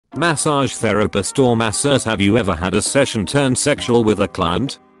Massage therapist or masseuse, have you ever had a session turn sexual with a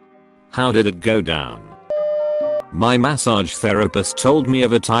client? How did it go down? My massage therapist told me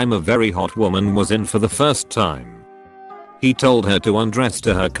of a time a very hot woman was in for the first time. He told her to undress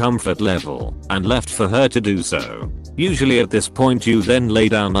to her comfort level and left for her to do so. Usually at this point you then lay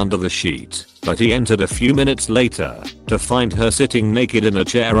down under the sheet, but he entered a few minutes later to find her sitting naked in a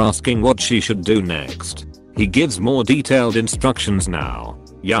chair asking what she should do next. He gives more detailed instructions now.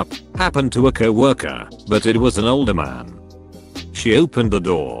 Yup, happened to a co-worker, but it was an older man. She opened the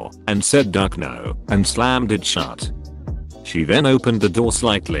door and said duck no and slammed it shut. She then opened the door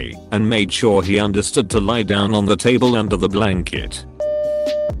slightly and made sure he understood to lie down on the table under the blanket.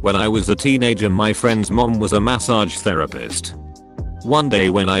 When I was a teenager, my friend's mom was a massage therapist. One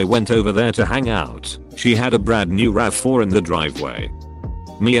day when I went over there to hang out, she had a brand new RAV4 in the driveway.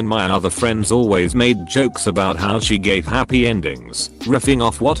 Me and my other friends always made jokes about how she gave happy endings, riffing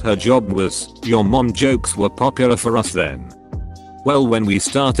off what her job was. Your mom jokes were popular for us then. Well, when we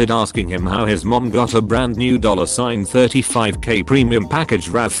started asking him how his mom got a brand new $35k premium package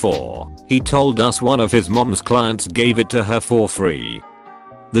RAV4, he told us one of his mom's clients gave it to her for free.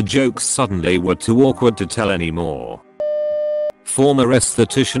 The jokes suddenly were too awkward to tell anymore. Former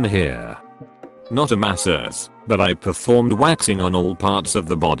esthetician here. Not a masseuse, but I performed waxing on all parts of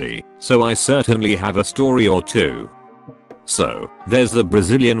the body, so I certainly have a story or two. So, there's the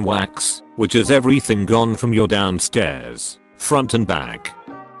Brazilian wax, which is everything gone from your downstairs, front and back.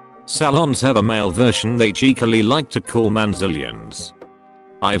 Salons have a male version they cheekily like to call manzillions.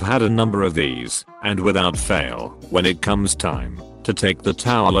 I've had a number of these, and without fail, when it comes time to take the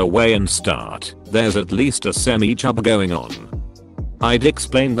towel away and start, there's at least a semi-chub going on. I'd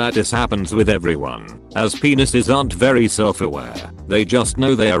explain that this happens with everyone, as penises aren't very self-aware, they just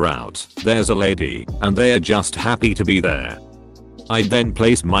know they're out, there's a lady, and they're just happy to be there. I'd then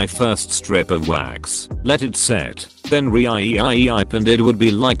place my first strip of wax, let it set, then re-ipe, and it would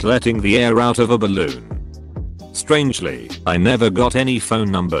be like letting the air out of a balloon. Strangely, I never got any phone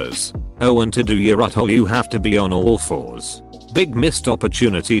numbers. Oh, and to do your uthole you have to be on all fours. Big missed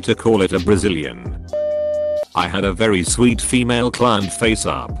opportunity to call it a Brazilian. I had a very sweet female client face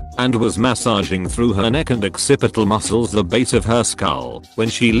up and was massaging through her neck and occipital muscles the base of her skull when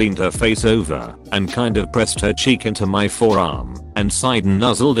she leaned her face over and kind of pressed her cheek into my forearm and side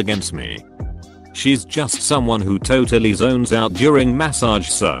nuzzled against me. She's just someone who totally zones out during massage,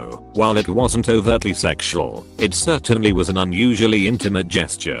 so while it wasn't overtly sexual, it certainly was an unusually intimate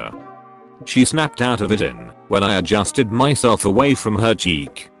gesture. She snapped out of it in when I adjusted myself away from her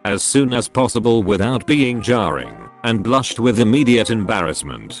cheek as soon as possible without being jarring and blushed with immediate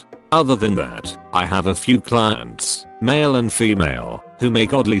embarrassment. Other than that, I have a few clients, male and female, who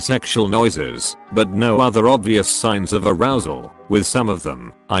make oddly sexual noises, but no other obvious signs of arousal. With some of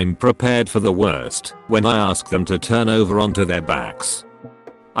them, I'm prepared for the worst when I ask them to turn over onto their backs.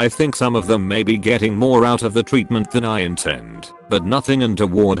 I think some of them may be getting more out of the treatment than I intend, but nothing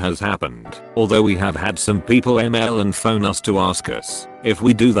untoward has happened, although we have had some people email and phone us to ask us if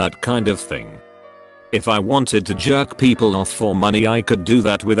we do that kind of thing. If I wanted to jerk people off for money, I could do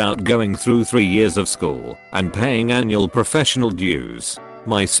that without going through 3 years of school and paying annual professional dues.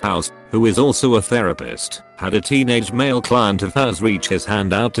 My spouse, who is also a therapist, had a teenage male client of hers reach his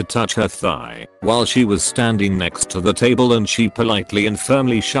hand out to touch her thigh while she was standing next to the table, and she politely and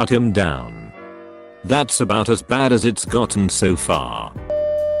firmly shut him down. That's about as bad as it's gotten so far.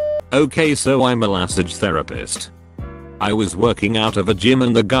 Okay, so I'm a massage therapist. I was working out of a gym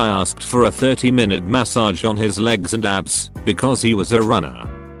and the guy asked for a 30-minute massage on his legs and abs because he was a runner.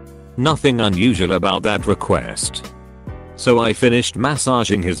 Nothing unusual about that request. So I finished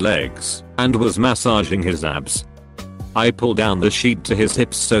massaging his legs and was massaging his abs. I pull down the sheet to his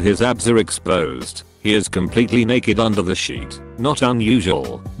hips so his abs are exposed. He is completely naked under the sheet. Not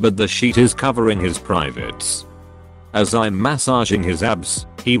unusual, but the sheet is covering his privates. As I'm massaging his abs,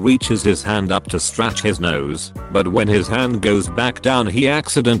 he reaches his hand up to scratch his nose, but when his hand goes back down he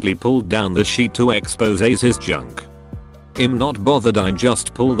accidentally pulled down the sheet to expose his junk. I'm not bothered, I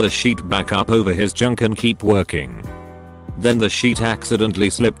just pull the sheet back up over his junk and keep working. Then the sheet accidentally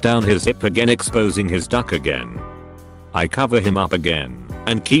slipped down his hip again, exposing his duck again. I cover him up again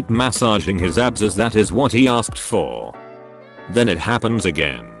and keep massaging his abs as that is what he asked for. Then it happens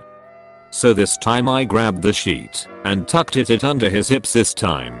again. So this time I grabbed the sheet and tucked it under his hips this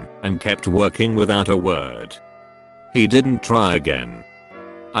time and kept working without a word. He didn't try again.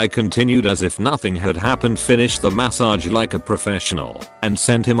 I continued as if nothing had happened, finished the massage like a professional, and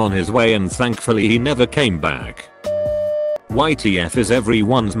sent him on his way, and thankfully he never came back. YTF, is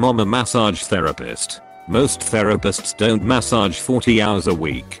everyone's mom a massage therapist? Most therapists don't massage 40 hours a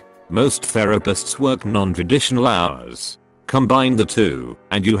week. Most therapists work non-traditional hours. Combine the two,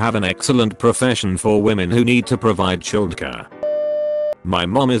 and you have an excellent profession for women who need to provide childcare. My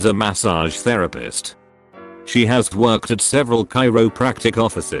mom is a massage therapist. She has worked at several chiropractic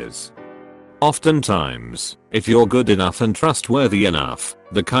offices. Oftentimes, if you're good enough and trustworthy enough,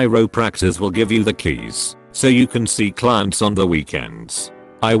 the chiropractors will give you the keys, so you can see clients on the weekends.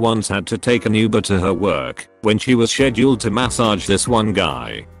 I once had to take an Uber to her work when she was scheduled to massage this one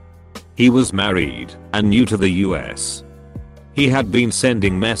guy. He was married and new to the US. He had been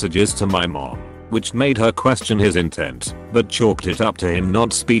sending messages to my mom, which made her question his intent, but chalked it up to him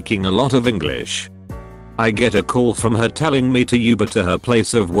not speaking a lot of English. I get a call from her telling me to Uber to her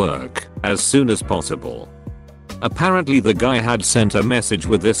place of work as soon as possible. Apparently the guy had sent a message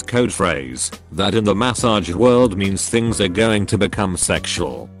with this code phrase that in the massage world means things are going to become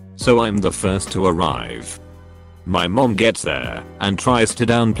sexual, so I'm the first to arrive. My mom gets there and tries to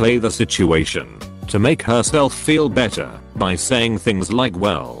downplay the situation to make herself feel better by saying things like,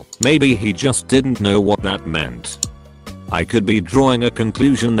 well, maybe he just didn't know what that meant. I could be drawing a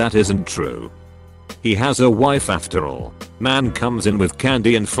conclusion that isn't true. He has a wife after all. Man comes in with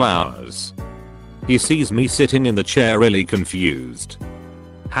candy and flowers. He sees me sitting in the chair really confused.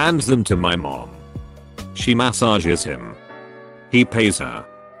 Hands them to my mom. She massages him. He pays her.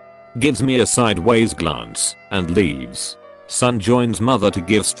 Gives me a sideways glance and leaves. Son joins mother to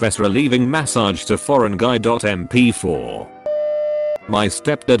give stress relieving massage to foreign guy. MP4. My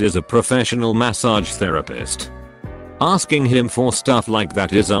stepdad is a professional massage therapist. Asking him for stuff like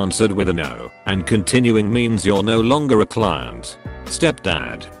that is answered with a no, and continuing means you're no longer a client.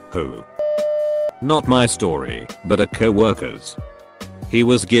 Stepdad, who? Not my story, but a co-worker's. He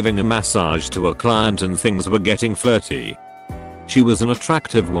was giving a massage to a client and things were getting flirty. She was an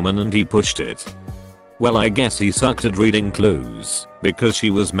attractive woman and he pushed it. Well, I guess he sucked at reading clues, because she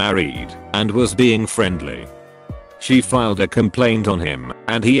was married and was being friendly. She filed a complaint on him,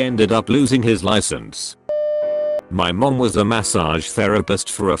 and he ended up losing his license. My mom was a massage therapist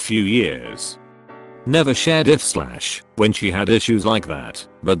for a few years. Never shared when she had issues like that,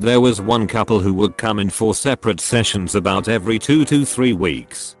 but there was one couple who would come in for separate sessions about every 2 to 3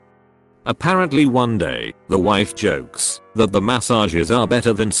 weeks. Apparently one day, the wife jokes that the massages are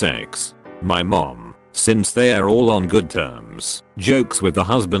better than sex. My mom, since they are all on good terms, jokes with the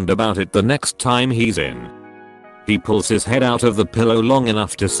husband about it the next time he's in. He pulls his head out of the pillow long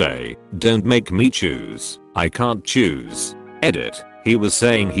enough to say, "Don't make me choose, I can't choose." Edit. He was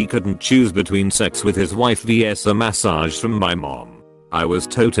saying he couldn't choose between sex with his wife vs a massage from my mom. I was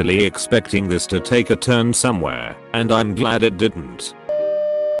totally expecting this to take a turn somewhere, and I'm glad it didn't.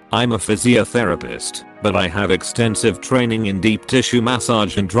 I'm a physiotherapist, but I have extensive training in deep tissue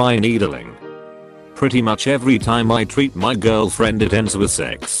massage and dry needling. Pretty much every time I treat my girlfriend it ends with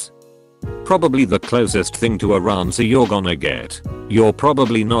sex. Probably the closest thing to a answer you're gonna get. You're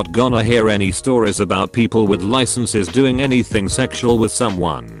probably not gonna hear any stories about people with licenses doing anything sexual with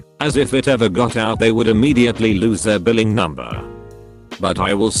someone, as if it ever got out they would immediately lose their billing number. But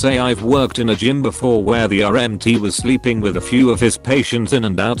I will say I've worked in a gym before where the RMT was sleeping with a few of his patients in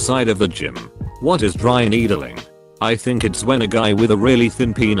and outside of the gym. What is dry needling? I think it's when a guy with a really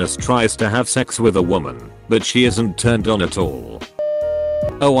thin penis tries to have sex with a woman, but she isn't turned on at all.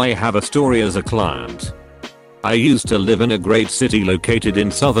 Oh, I have a story as a client. I used to live in a great city located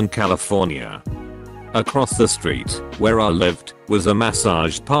in Southern California. Across the street, where I lived, was a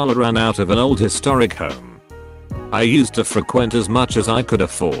massage parlor run out of an old historic home. I used to frequent as much as I could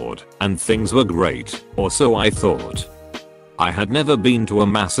afford, and things were great, or so I thought. I had never been to a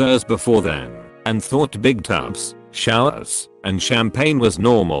masseuse before then, and thought big tubs, showers, and champagne was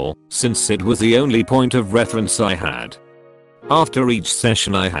normal, since it was the only point of reference I had. After each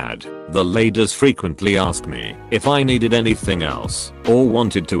session I had, the ladies frequently asked me if I needed anything else or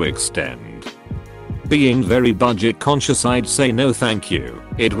wanted to extend. Being very budget conscious, I'd say no thank you.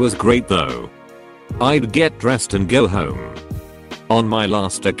 It was great though. I'd get dressed and go home. On my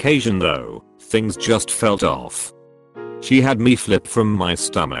last occasion though, things just felt off. She had me flip from my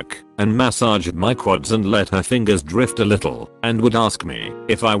stomach and massaged my quads and let her fingers drift a little and would ask me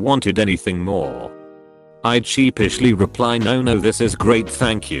if I wanted anything more. I'd sheepishly reply no, this is great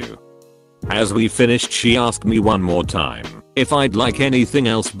thank you. As we finished she asked me one more time if I'd like anything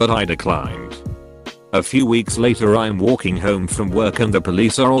else, but I declined. A few weeks later I'm walking home from work and the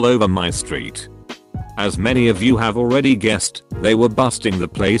police are all over my street. As many of you have already guessed, they were busting the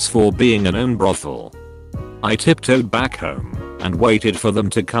place for being an own brothel. I tiptoed back home and waited for them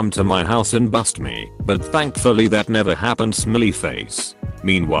to come to my house and bust me, but thankfully that never happened, smiley face.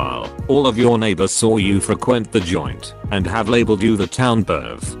 Meanwhile, all of your neighbors saw you frequent the joint and have labeled you the town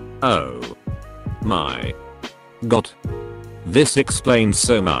perv. Oh my god. This explains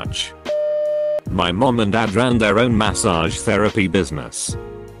so much. My mom and dad ran their own massage therapy business.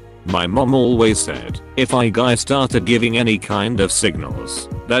 My mom always said if a guy started giving any kind of signals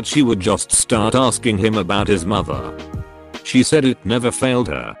that she would just start asking him about his mother. She said it never failed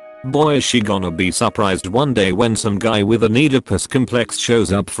her. Boy, is she gonna be surprised one day when some guy with an Oedipus complex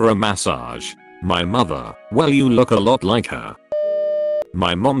shows up for a massage. My mother, well, you look a lot like her.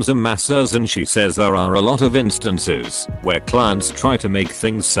 My mom's a masseuse and she says there are a lot of instances where clients try to make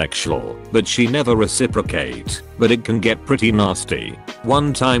things sexual, but she never reciprocate, but it can get pretty nasty.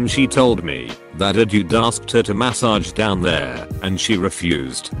 One time she told me that a dude asked her to massage down there and she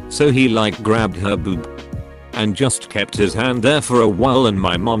refused, so he grabbed her boob and just kept his hand there for a while, and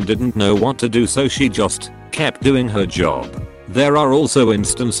my mom didn't know what to do, so she just kept doing her job. There are also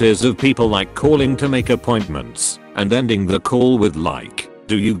instances of people calling to make appointments and ending the call with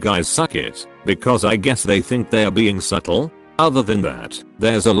do you guys suck it? Because I guess they think they're being subtle. Other than that,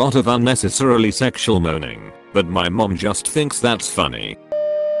 there's a lot of unnecessarily sexual moaning, but my mom just thinks that's funny.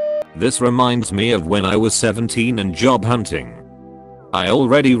 This reminds me of when I was 17 and job hunting. I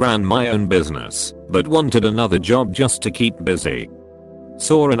already ran my own business, but wanted another job just to keep busy.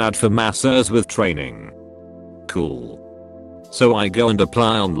 Saw an ad for masseurs with training. Cool. So I go and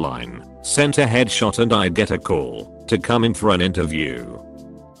apply online, sent a headshot, and I get a call to come in for an interview.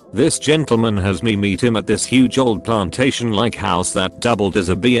 This gentleman has me meet him at this huge old plantation-like house that doubled as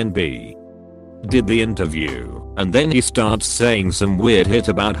a B&B. Did the interview, and then he starts saying some weird hit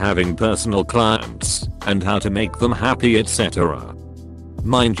about having personal clients and how to make them happy, etc.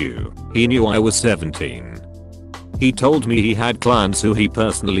 Mind you, he knew I was 17. He told me he had clients who he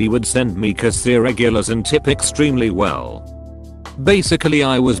personally would send me cause they're regulars and tip extremely well. Basically,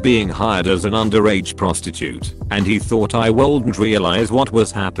 I was being hired as an underage prostitute, and he thought I wouldn't realize what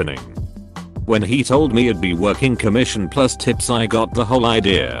was happening. When he told me it'd be working commission plus tips, I got the whole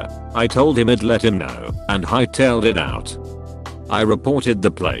idea. I told him I'd let him know, and hightailed it out. I reported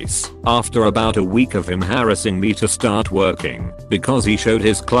the place after about a week of him harassing me to start working because he showed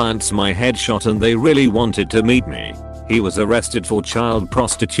his clients my headshot and they really wanted to meet me. He was arrested for child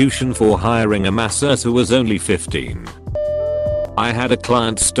prostitution for hiring a masseuse who was only 15. I had a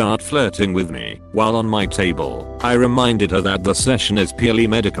client start flirting with me while on my table. I reminded her that the session is purely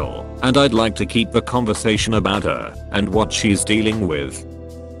medical and I'd like to keep the conversation about her and what she's dealing with.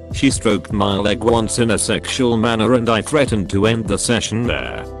 She stroked my leg once in a sexual manner and I threatened to end the session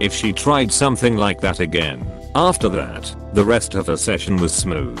there if she tried something like that again. After that, the rest of the session was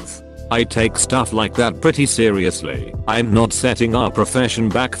smooth. I take stuff like that pretty seriously. I'm not setting our profession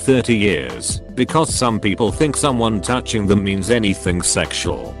back 30 years because some people think someone touching them means anything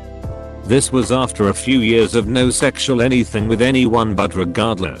sexual. This was after a few years of no sexual anything with anyone, but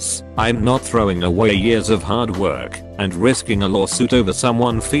regardless, I'm not throwing away years of hard work and risking a lawsuit over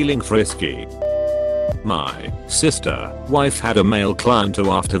someone feeling frisky. My sister wife had a male client who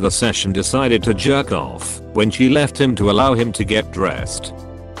after the session decided to jerk off when she left him to allow him to get dressed.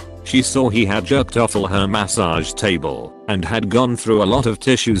 She saw he had jerked off on her massage table and had gone through a lot of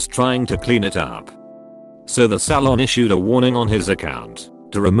tissues trying to clean it up. So the salon issued a warning on his account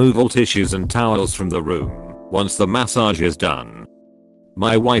to remove all tissues and towels from the room once the massage is done.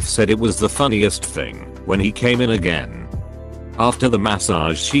 My wife said it was the funniest thing when he came in again. After the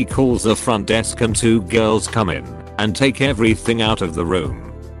massage, she calls the front desk and 2 girls come in and take everything out of the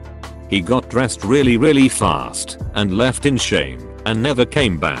room. He got dressed really fast and left in shame and never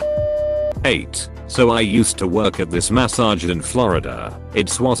came back. 8. So I used to work at this massage in Florida.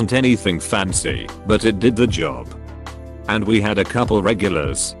 It wasn't anything fancy, but it did the job. And we had a couple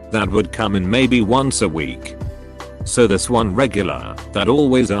regulars that would come in maybe once a week. So this one regular that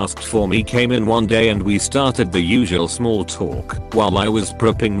always asked for me came in one day and we started the usual small talk while I was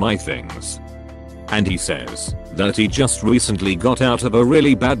prepping my things. And he says that he just recently got out of a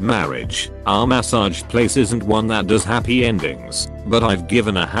really bad marriage. Our massage place isn't one that does happy endings, but I've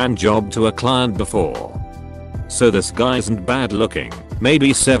given a hand job to a client before. So this guy isn't bad looking,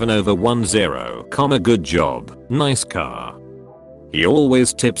 maybe 7/10, good job, nice car. He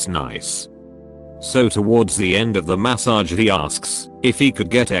always tips nice. So towards the end of the massage he asks if he could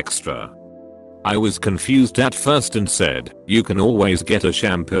get extra. I was confused at first and said, you can always get a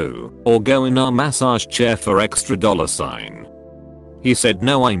shampoo or go in our massage chair for extra $. He said,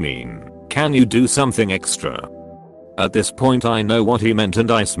 no, I mean, can you do something extra? At this point I know what he meant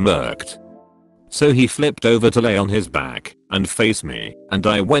and I smirked. So he flipped over to lay on his back and face me, and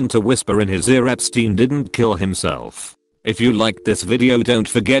I went to whisper in his ear, Epstein didn't kill himself. If you liked this video, don't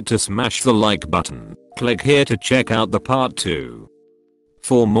forget to smash the like button. Click here to check out the part 2.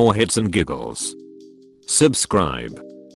 For more hits and giggles, subscribe.